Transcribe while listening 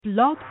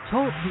Blog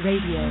Talk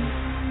Radio.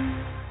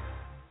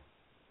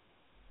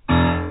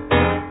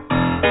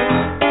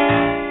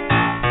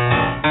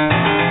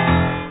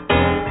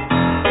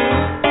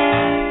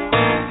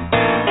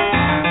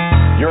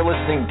 You're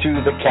listening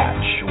to The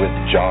Catch with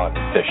John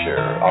Fischer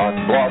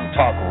on Blog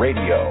Talk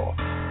Radio,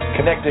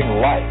 connecting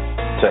life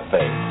to faith.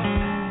 The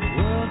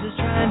world is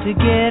trying to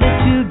get it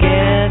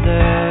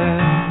together,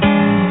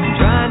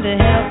 trying to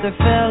help their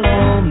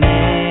fellow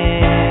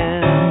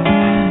man,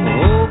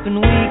 hoping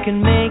we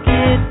can make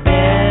it better.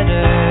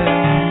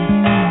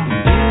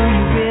 Do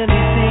you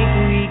really think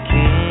we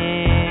can?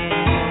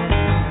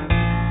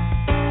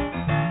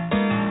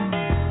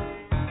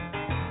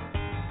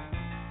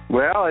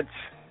 Well,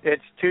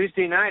 it's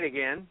Tuesday night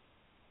again,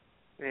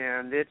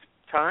 and it's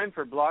time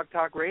for Blog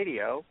Talk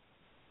Radio.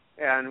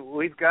 And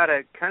we've got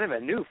a kind of a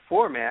new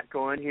format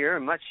going here,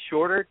 a much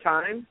shorter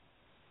time,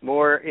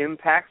 more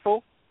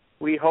impactful,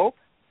 we hope.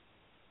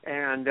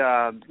 And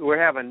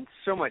we're having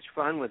so much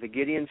fun with the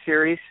Gideon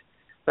series.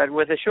 But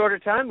with a shorter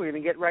time, we're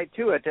going to get right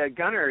to it.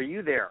 Gunnar, are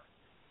you there?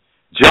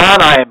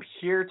 John, I am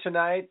here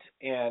tonight,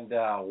 and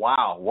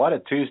wow, what a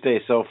Tuesday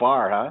so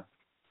far, huh?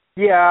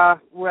 Yeah,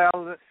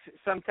 well,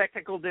 some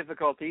technical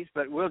difficulties,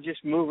 but we'll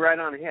just move right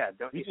on ahead,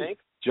 don't you think?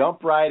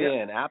 Jump right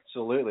in,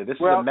 absolutely. This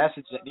is a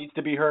message that needs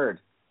to be heard.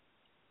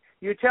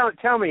 You tell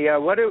me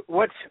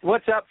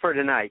what's up for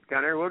tonight,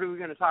 Gunnar? What are we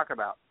going to talk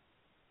about?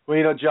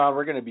 Well, John,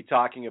 we're going to be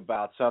talking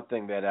about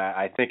something that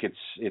I think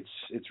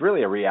it's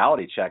really a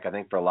reality check. I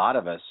think for a lot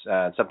of us,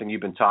 something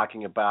you've been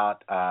talking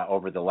about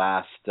over the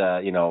last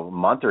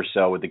month or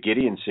so with the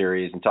Gideon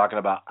series, and talking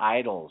about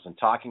idols and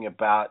talking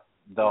about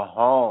the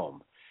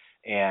home.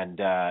 And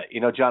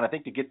John, I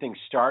think to get things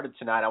started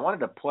tonight, I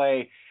wanted to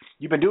play.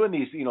 You've been doing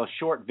these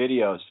short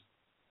videos.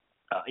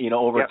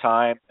 Over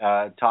time,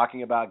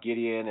 talking about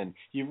Gideon, and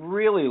you've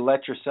really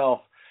let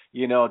yourself,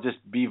 just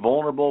be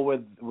vulnerable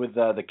with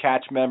the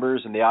Catch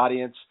members and the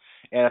audience.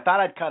 And I thought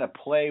I'd kind of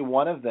play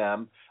one of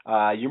them.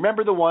 You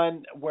remember the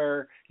one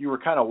where you were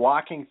kind of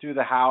walking through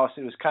the house?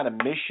 It was kind of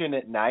mission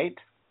at night.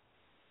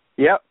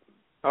 Yep.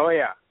 Oh,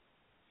 yeah.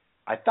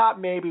 I thought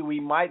maybe we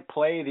might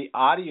play the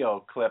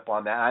audio clip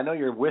on that. I know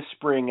you're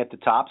whispering at the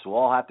top, so we'll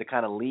all have to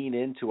kind of lean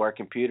into our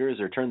computers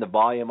or turn the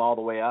volume all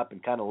the way up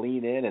and kind of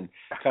lean in and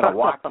kind of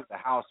walk through the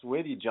house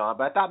with you, John.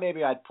 But I thought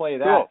maybe I'd play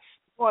that. Cool.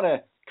 I want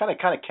to kind of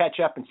catch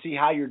up and see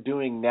how you're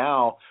doing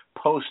now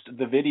post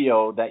the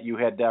video that you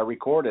had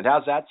recorded.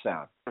 How's that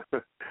sound?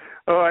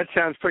 Oh, it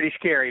sounds pretty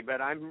scary,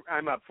 but I'm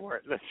up for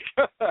it. Let's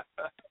go.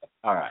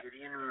 All right.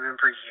 Gideon,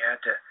 remember, he had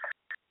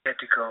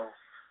to go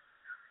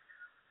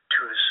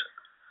to his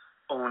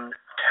own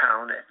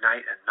town at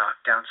night and knock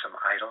down some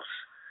idols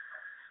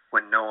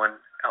when no one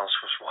else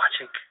was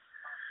watching.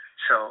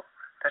 So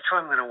that's why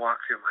I'm going to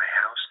walk through my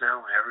house now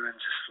when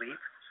everyone's asleep,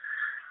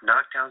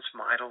 knock down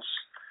some idols,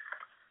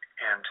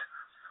 and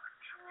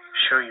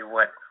show you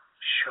what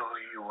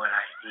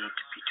I need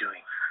to be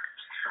doing.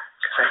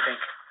 Because I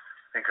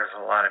think there's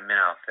a lot of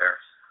men out there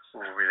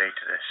who will relate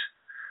to this.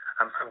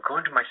 I'm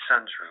going to my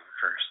son's room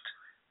first.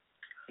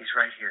 He's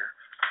right here.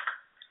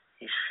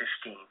 He's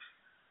 15.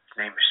 His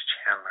name is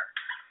Chandler.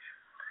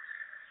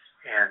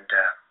 And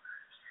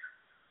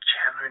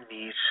Chandler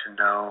needs to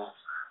know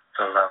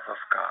the love of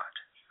God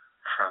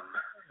from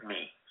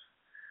me.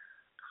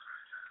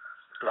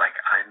 Like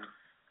I'm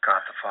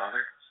God the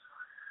Father,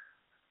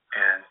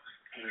 and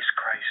he's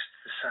Christ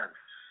the Son.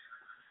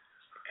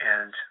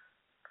 And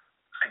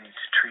I need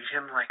to treat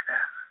him like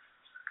that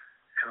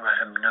and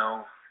let him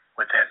know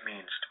what that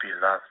means to be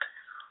loved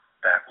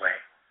that way,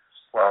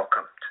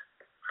 welcomed,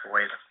 the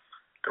way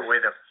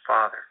the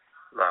Father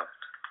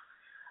loved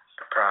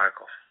the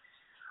prodigal,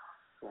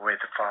 the way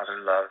the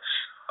Father loves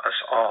us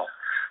all,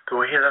 the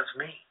way he loves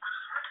me.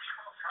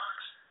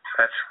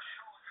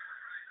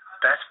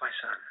 That's my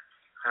son.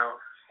 Now,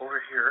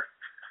 over here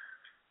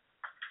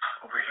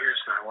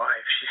is my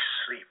wife. She's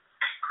asleep.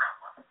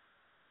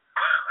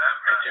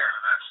 Right there.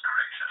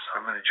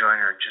 I'm going to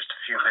join her in just a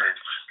few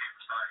minutes.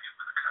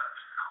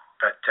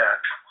 But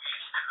that's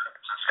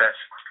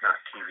not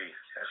TV.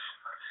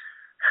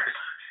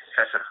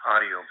 That's an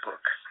audio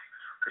book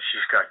that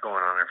she's got going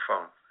on her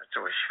phone. That's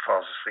the way she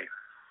falls asleep.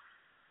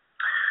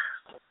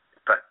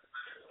 But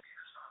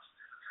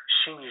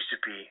she needs to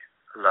be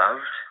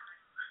loved,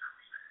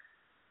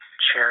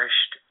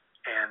 cherished,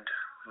 and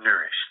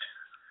nourished,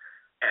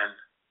 and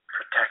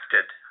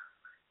protected,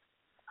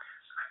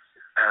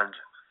 and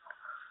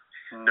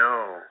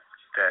know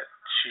that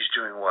she's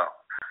doing well.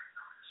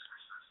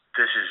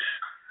 This is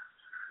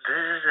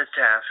a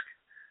task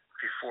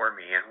before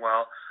me, and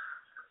while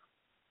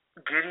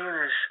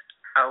Gideon is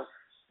out,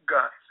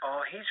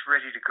 he's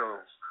ready to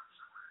go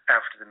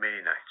after the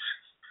Midianites.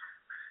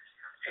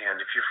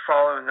 And if you're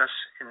following us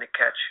in the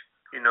Catch,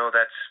 you know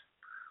that's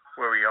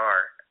where we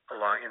are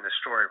along in the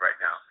story right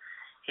now.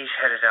 He's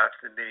headed out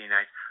to the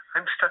Midianites.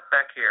 I'm stuck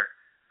back here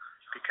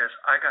because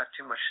I got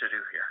too much to do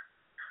here.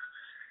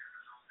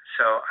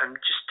 So I'm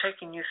just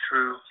taking you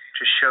through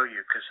to show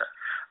you, because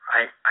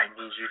I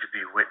need you to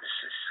be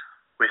witnesses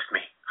with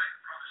me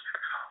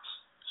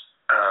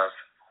of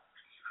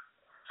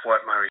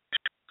what my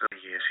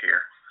responsibility is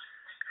here,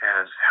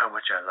 and how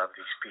much I love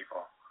these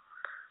people,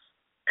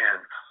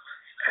 and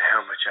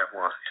how much I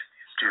want to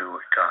do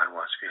what God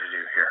wants me to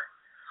do here.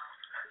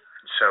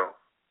 And so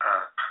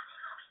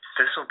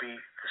this will be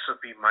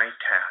my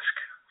task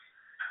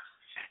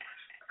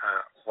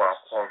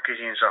while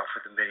Gideon's off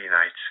with the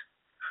Midianites.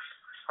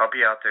 I'll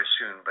be out there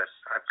soon, but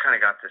I've kind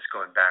of got this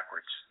going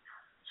backwards.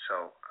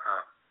 So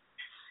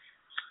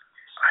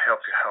I hope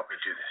you help me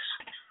do this.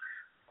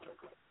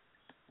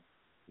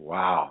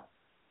 Wow.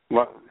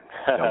 Well,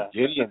 So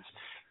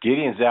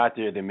Gideon's out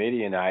there, the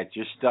Midianites.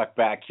 You're stuck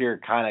back here,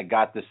 kind of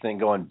got this thing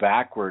going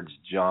backwards,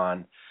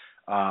 John.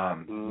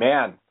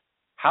 Man,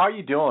 how are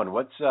you doing?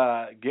 What's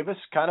give us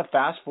kind of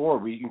fast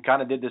forward. We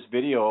kind of did this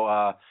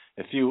video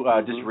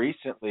just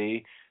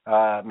recently.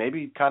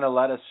 Maybe kind of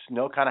let us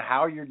know kind of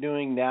how you're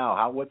doing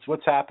now.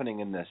 What's happening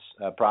in this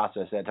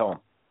process at home?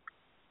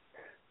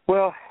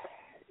 Well,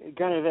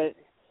 kind of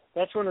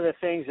that's one of the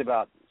things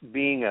about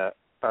being a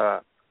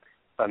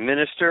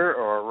minister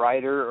or a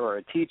writer or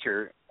a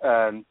teacher.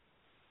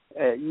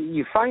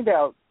 You find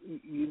out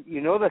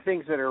you know the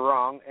things that are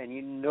wrong, and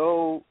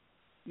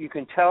you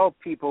can tell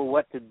people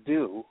what to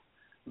do,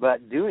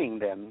 but doing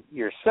them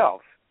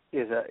yourself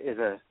is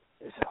a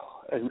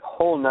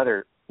whole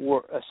nother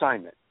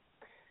assignment.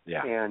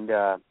 Yeah. And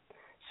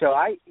so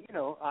I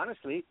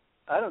honestly,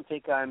 I don't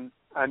think I'm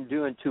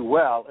doing too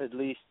well. At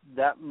least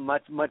that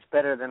much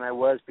better than I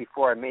was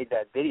before I made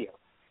that video.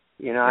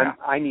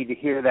 I need to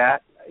hear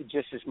that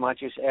just as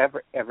much as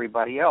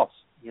everybody else.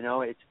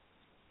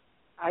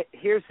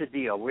 Here's the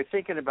deal. We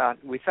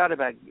thought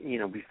about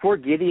before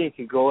Gideon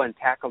could go and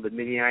tackle the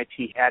Midianites,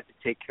 he had to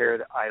take care of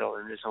the idol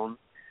in his own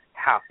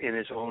house, in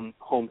his own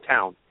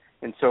hometown.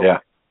 And so,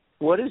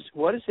 what is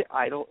the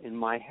idol in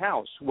my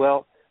house?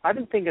 Well, I've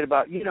been thinking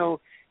about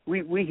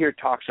we hear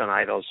talks on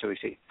idols, so we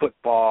say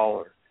football,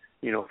 or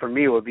for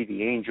me it would be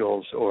the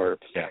Angels, or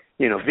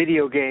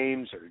video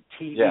games, or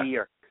TV,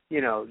 or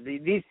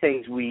these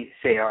things we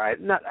say are I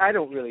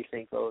don't really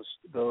think those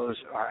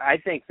are. I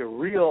think the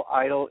real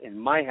idol in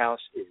my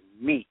house is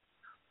me.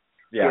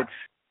 Yeah.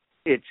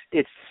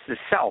 It's the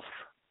self,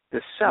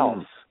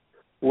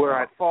 where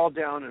I fall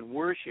down and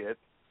worship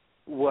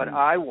what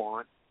I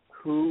want,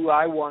 who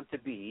I want to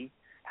be,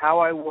 how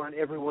I want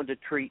everyone to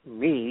treat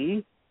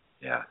me.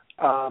 Yeah.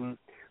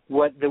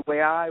 What the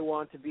way I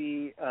want to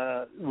be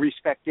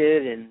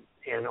respected and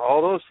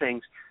all those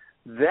things.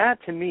 That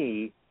to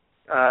me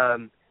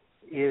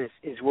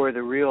is where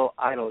the real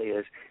idol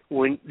is.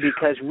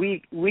 Because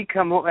we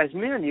come home as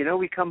men,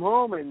 we come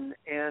home and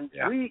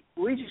we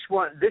just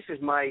want, this is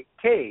my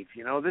cave,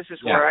 this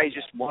is where I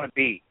just want to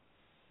be.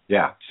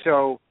 Yeah.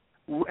 So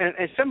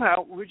and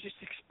somehow we're just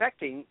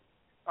expecting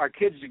our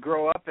kids to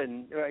grow up,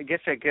 and I guess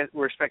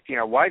we're expecting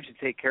our wives to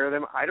take care of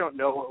them. I don't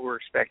know what we're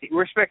expecting.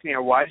 We're expecting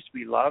our wives to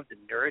be loved and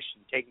nourished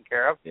and taken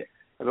care of,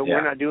 but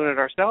we're not doing it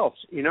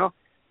ourselves.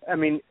 I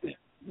mean,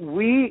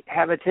 we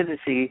have a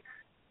tendency.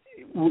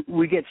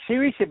 We get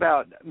serious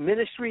about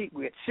ministry.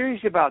 We get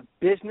serious about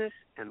business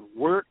and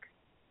work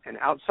and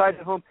outside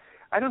the home.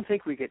 I don't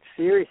think we get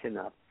serious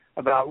enough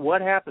about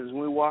what happens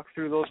when we walk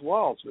through those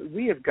walls.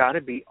 We have got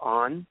to be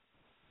on.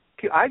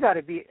 I got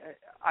to be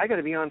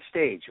on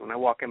stage when I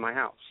walk in my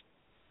house.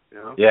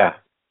 Yeah.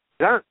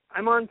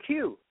 I'm on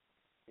cue.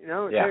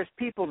 There's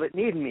people that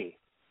need me,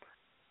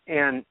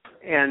 and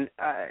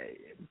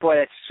boy,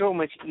 it's so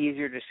much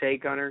easier to say,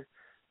 Gunnar,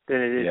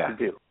 than it is to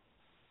do.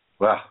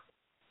 Well,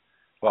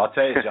 I'll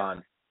tell you,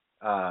 John.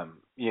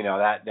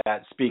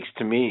 That speaks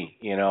to me.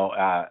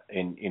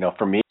 And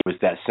for me, it was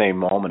that same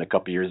moment a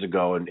couple years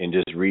ago, and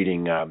just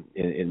reading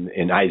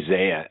in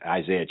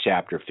Isaiah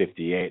chapter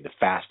 58, the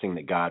fasting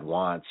that God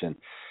wants, and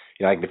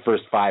like the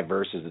first 5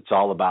 verses, it's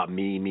all about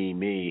me.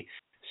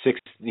 6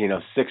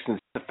 and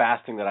the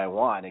fasting that I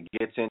want. It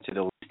gets into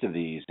the least of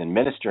these and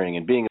ministering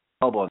and being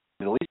available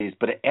in the least of these,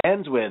 but it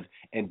ends with,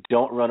 and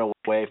don't run away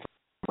from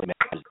the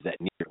matters that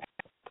need your help.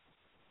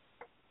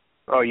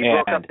 Oh, you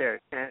broke up there,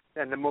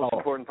 and the most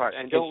important part.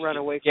 And don't run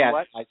away from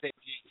what? I say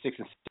 6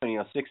 and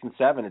 7. 6 and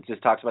 7. It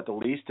just talks about the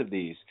least of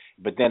these,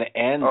 but then it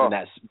ends in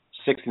that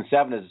 6 and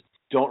 7 is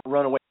don't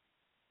run away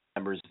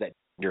from members that need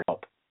your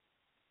help.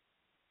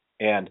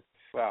 And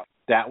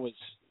that was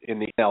in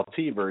the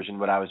NLT version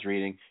what I was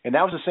reading, and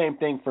that was the same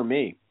thing for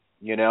me.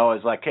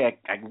 It's like, hey,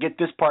 I can get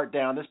this part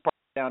down, this part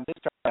down,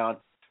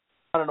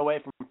 running away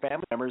from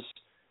family members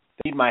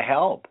that need my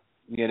help.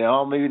 Maybe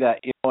that.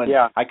 And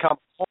I come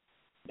home,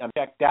 I'm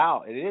checked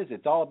out.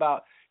 It's all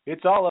about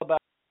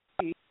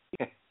me.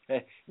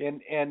 and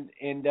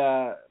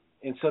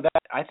so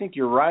that, I think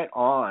you're right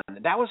on.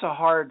 That was a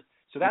hard.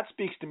 So that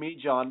speaks to me,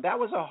 John. That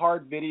was a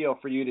hard video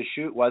for you to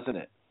shoot, wasn't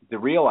it? To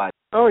realize.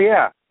 Oh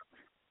yeah.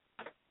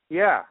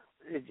 Yeah,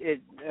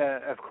 it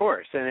of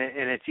course, and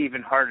it's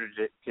even harder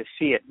to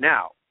see it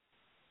now.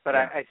 But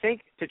I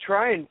think to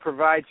try and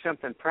provide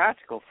something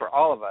practical for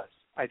all of us,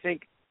 I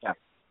think,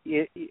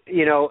 the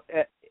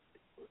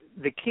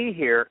key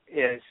here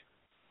is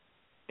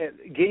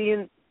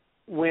Gideon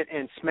went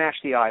and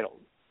smashed the idol.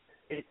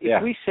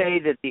 If we say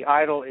that the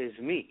idol is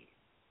me,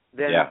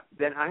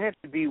 then I have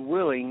to be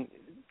willing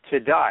to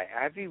die.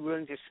 I have to be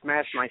willing to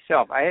smash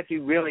myself. I have to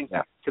be willing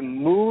to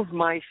move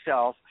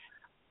myself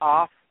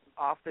off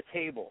the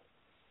table,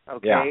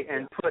 okay,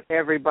 and put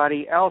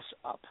everybody else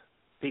up,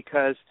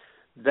 because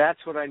that's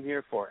what I'm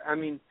here for. I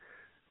mean,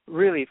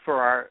 really,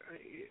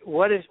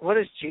 what does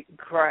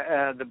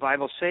the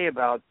Bible say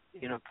about,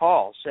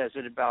 Paul says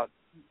it about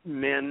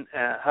men,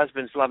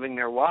 husbands loving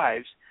their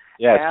wives,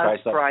 as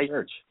Christ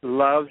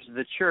loves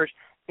the church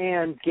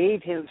and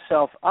gave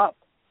himself up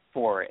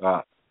for it.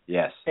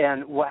 Yes.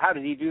 And how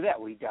did he do that?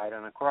 Well, he died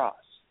on a cross.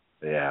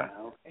 Yeah.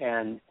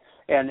 And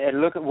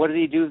look at, what did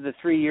he do the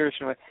 3 years?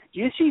 Do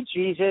you see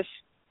Jesus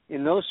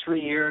in those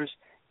 3 years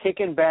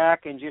kicking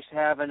back and just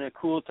having a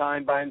cool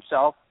time by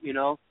himself?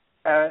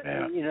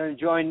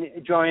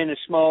 Enjoying a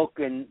smoke,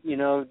 and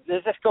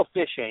let's go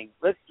fishing.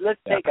 Let's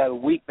take a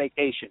week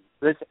vacation.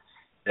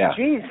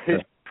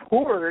 Jesus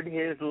poured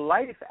his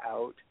life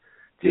out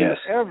to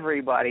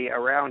everybody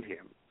around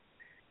him,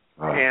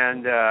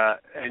 and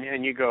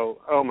you go,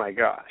 oh my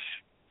gosh,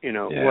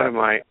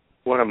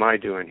 what am I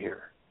doing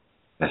here?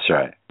 That's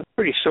right. It's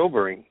pretty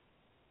sobering.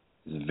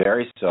 It's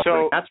very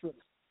sobering. That's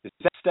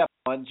step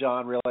one,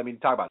 John. Really, I mean,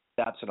 talk about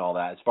steps and all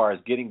that. As far as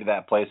getting to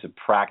that place of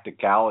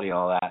practicality and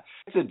all that,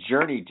 it's a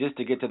journey just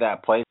to get to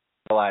that place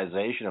of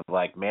realization of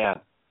like, man,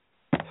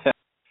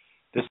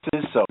 this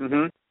is so.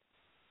 Mm-hmm.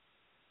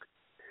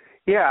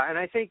 Yeah, and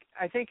I think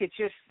it's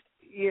just,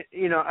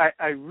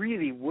 I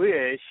really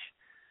wish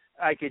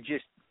I could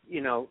just,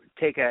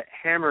 take a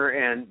hammer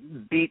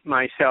and beat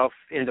myself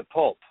into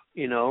pulp,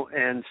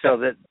 and so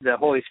that the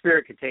Holy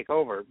Spirit could take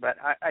over. But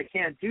I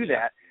can't do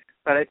that.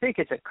 But I think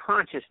it's a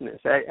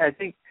consciousness. I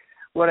think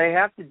what I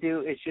have to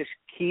do is just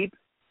keep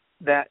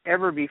that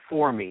ever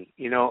before me.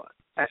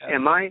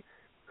 Am I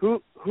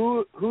who's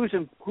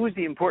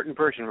the important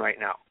person right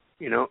now?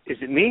 Is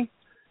it me?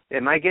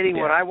 Am I getting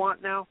what I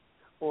want now?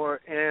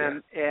 Or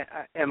am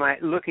I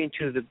looking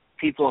to the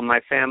people in my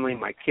family,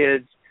 my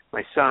kids,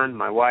 my son,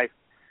 my wife?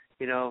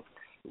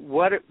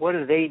 What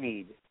do they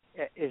need?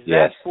 Is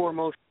that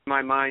foremost in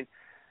my mind?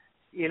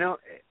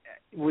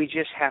 We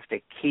just have to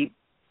keep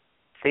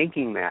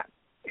thinking that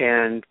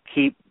and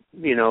keep,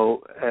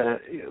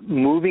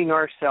 moving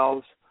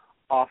ourselves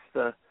off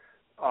the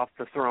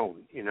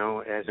throne,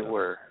 as it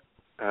were.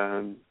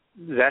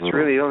 That's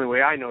really the only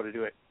way I know to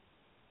do it.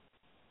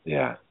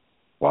 Yeah.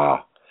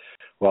 Wow.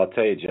 Well, I'll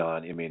tell you,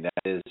 John, I mean,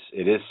 it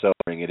is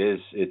sobering.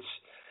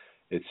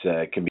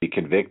 It can be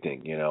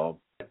convicting,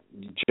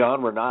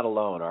 John, we're not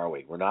alone, are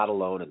we? We're not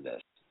alone in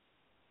this.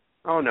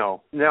 Oh,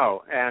 no.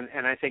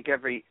 And I think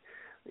that's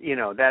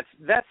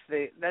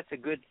a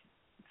good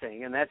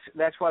thing. And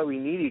that's why we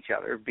need each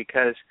other,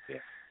 because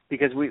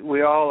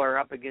we all are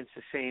up against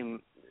the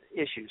same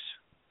issues.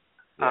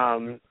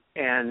 And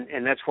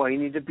that's why you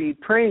need to be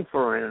praying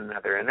for one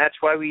another. And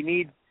that's why we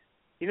need,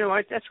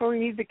 that's why we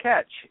need the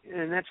catch.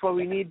 And that's why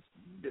we need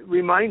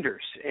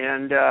reminders.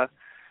 And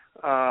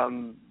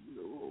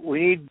we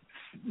need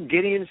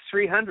Gideon's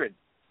 300,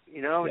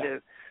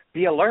 to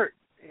be alert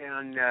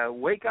and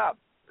wake up.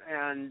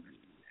 And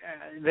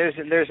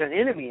there's an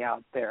enemy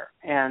out there.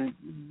 And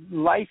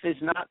life is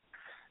not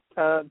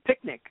a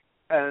picnic.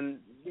 And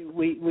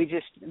we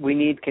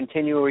need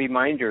continual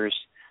reminders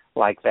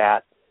like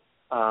that.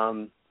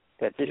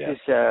 That this is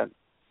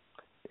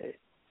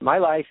my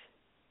life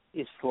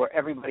is for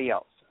everybody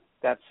else.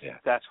 That's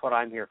what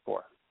I'm here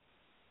for.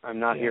 I'm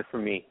not here for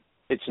me.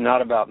 It's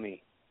not about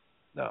me.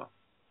 No.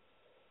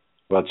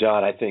 Well,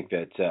 John, I think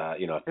that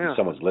if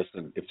someone's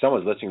listening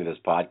to this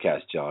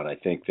podcast, John, I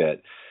think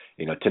that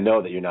to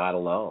know that you're not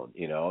alone.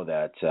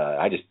 That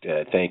I just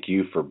thank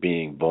you for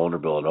being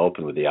vulnerable and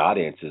open with the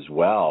audience as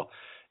well.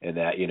 And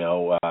that,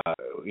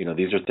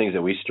 these are things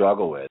that we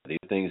struggle with. These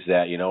things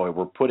that,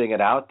 we're putting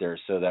it out there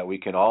so that we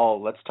can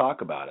all, let's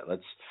talk about it.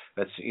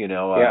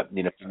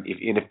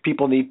 If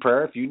people need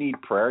prayer, if you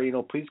need prayer,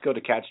 please go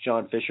to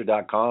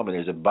catchjohnfisher.com, and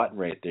there's a button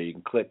right there. You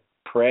can click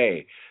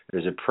pray.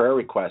 There's a prayer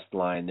request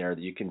line there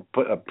that you can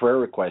put a prayer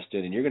request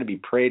in, and you're going to be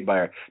prayed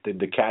by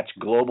the Catch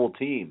Global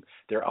team.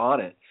 They're on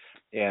it.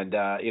 And,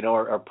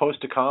 or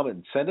post a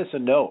comment, send us a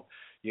note.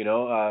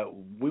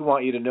 We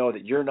want you to know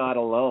that you're not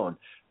alone.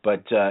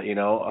 But,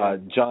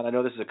 John, I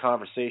know this is a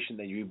conversation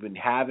that you've been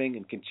having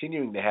and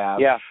continuing to have.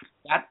 Yeah.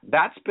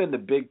 That's been the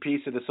big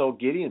piece of this whole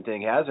Gideon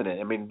thing, hasn't it?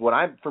 I mean,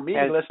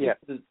 listening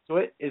to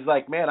it is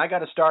like, man, I got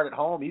to start at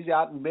home. He's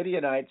out in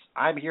Midianites.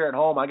 I'm here at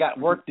home. I got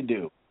work to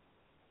do.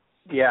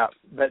 Yeah,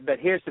 but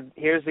here's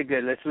the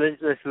good. Let's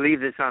leave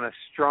this on a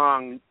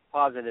strong,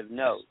 positive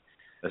note.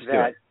 Let's do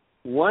it.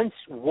 Once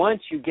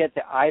you get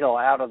the idol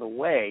out of the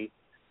way,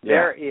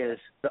 there is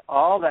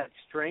all that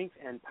strength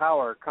and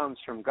power comes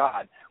from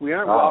God. We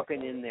aren't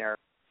walking in there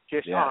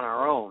just on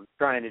our own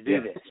trying to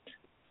do this,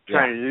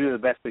 trying to do the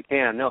best we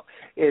can. No,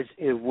 is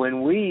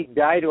when we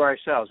die to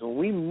ourselves, when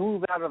we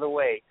move out of the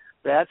way,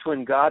 that's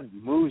when God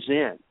moves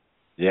in.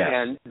 Yes.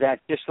 And that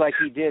just like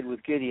he did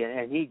with Gideon,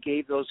 and he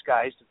gave those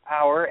guys the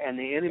power, and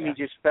the enemy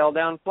just fell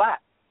down flat.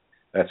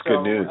 That's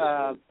good news.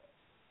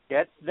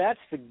 That's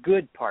the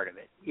good part of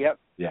it. Yep.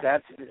 Yeah.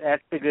 That's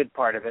the good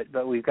part of it.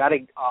 But we've got to,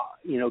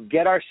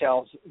 get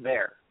ourselves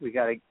there. We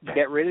got to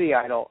get rid of the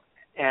idol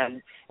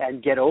and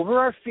get over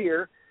our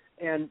fear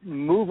and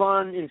move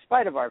on in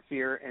spite of our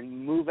fear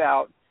and move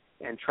out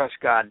and trust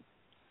God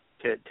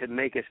to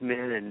make us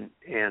men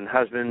and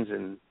husbands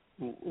and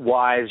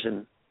wives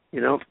and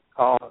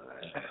all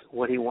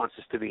what He wants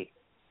us to be.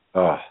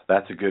 Oh,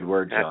 that's a good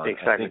word, John. That's the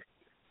excitement.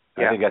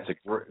 I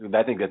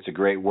think that's a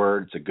great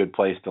word. It's a good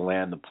place to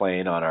land the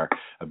plane on our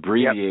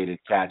abbreviated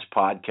Catch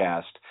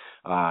podcast.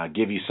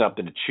 Give you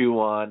something to chew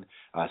on,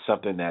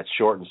 something that's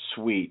short and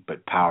sweet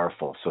but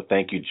powerful. So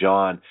thank you,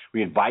 John.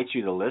 We invite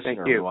you, the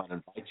listener. We want to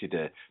invite you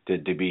to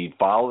be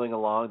following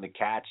along the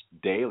Catch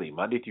daily,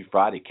 Monday through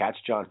Friday.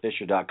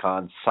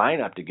 CatchJohnFisher.com. Sign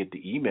up to get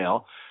the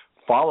email.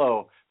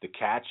 Follow the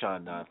Catch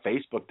on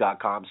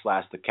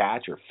Facebook.com/The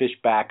Catch or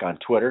Fishback on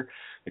Twitter.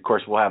 Of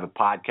course, we'll have a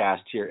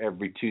podcast here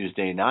every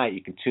Tuesday night.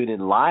 You can tune in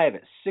live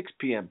at 6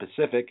 p.m.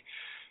 Pacific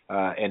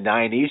and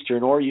 9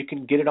 Eastern, or you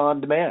can get it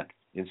on demand.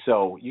 And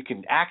so you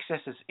can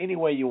access us any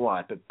way you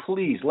want. But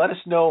please let us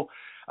know.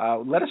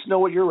 Let us know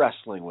what you're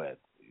wrestling with.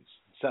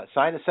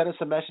 Send us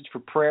a message for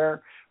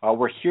prayer.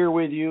 We're here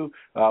with you.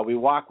 We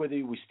walk with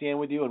you. We stand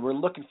with you, and we're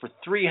looking for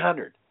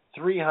 300.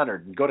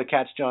 And go to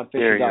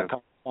CatchJohnFisher.com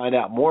to find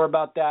out more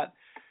about that.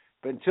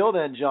 But until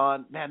then,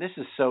 John, man, this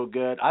is so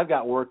good. I've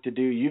got work to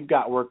do. You've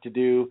got work to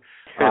do.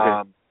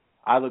 I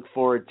look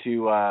forward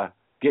to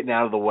getting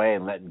out of the way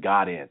and letting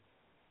God in.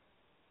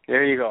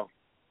 There you go.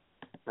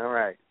 All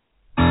right.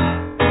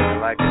 I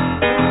like it.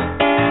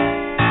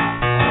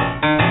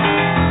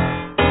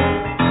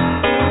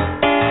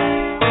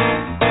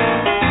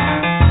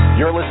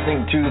 You're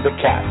listening to The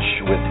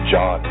Catch with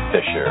John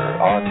Fisher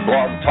on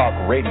Blog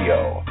Talk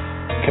Radio,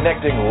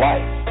 connecting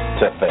life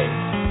to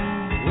faith.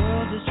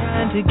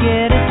 Trying to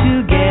get it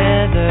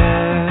together,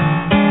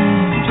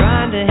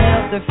 trying to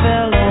help their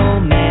fellow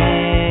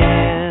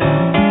man,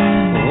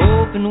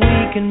 hoping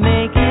we can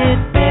make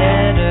it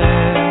better.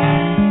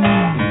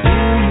 Do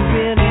you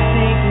really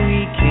think we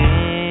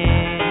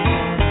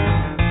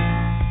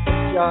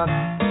can? John.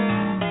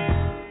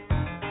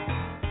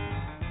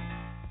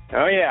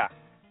 Oh, yeah.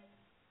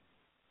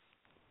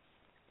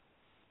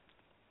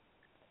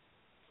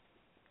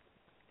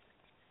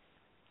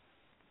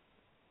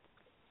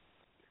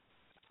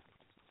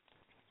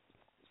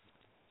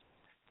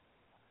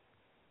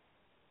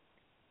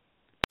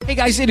 Hey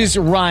guys, it is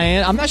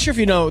Ryan. I'm not sure if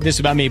you know this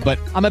about me, but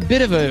I'm a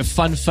bit of a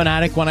fun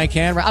fanatic when I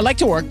can. I like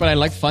to work, but I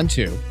like fun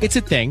too. It's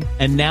a thing.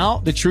 And now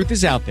the truth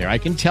is out there. I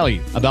can tell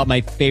you about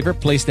my favorite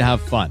place to have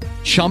fun.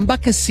 Chumba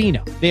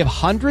Casino. They have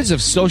hundreds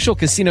of social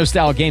casino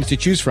style games to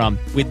choose from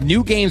with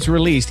new games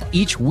released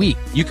each week.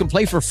 You can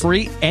play for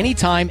free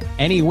anytime,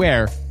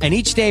 anywhere. And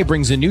each day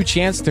brings a new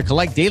chance to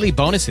collect daily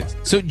bonuses.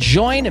 So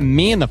join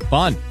me in the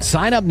fun.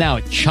 Sign up now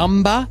at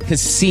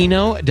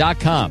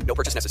ChumbaCasino.com. No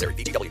purchase necessary.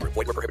 VGW Group.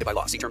 Void where prohibited by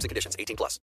law. See terms and conditions. 18+.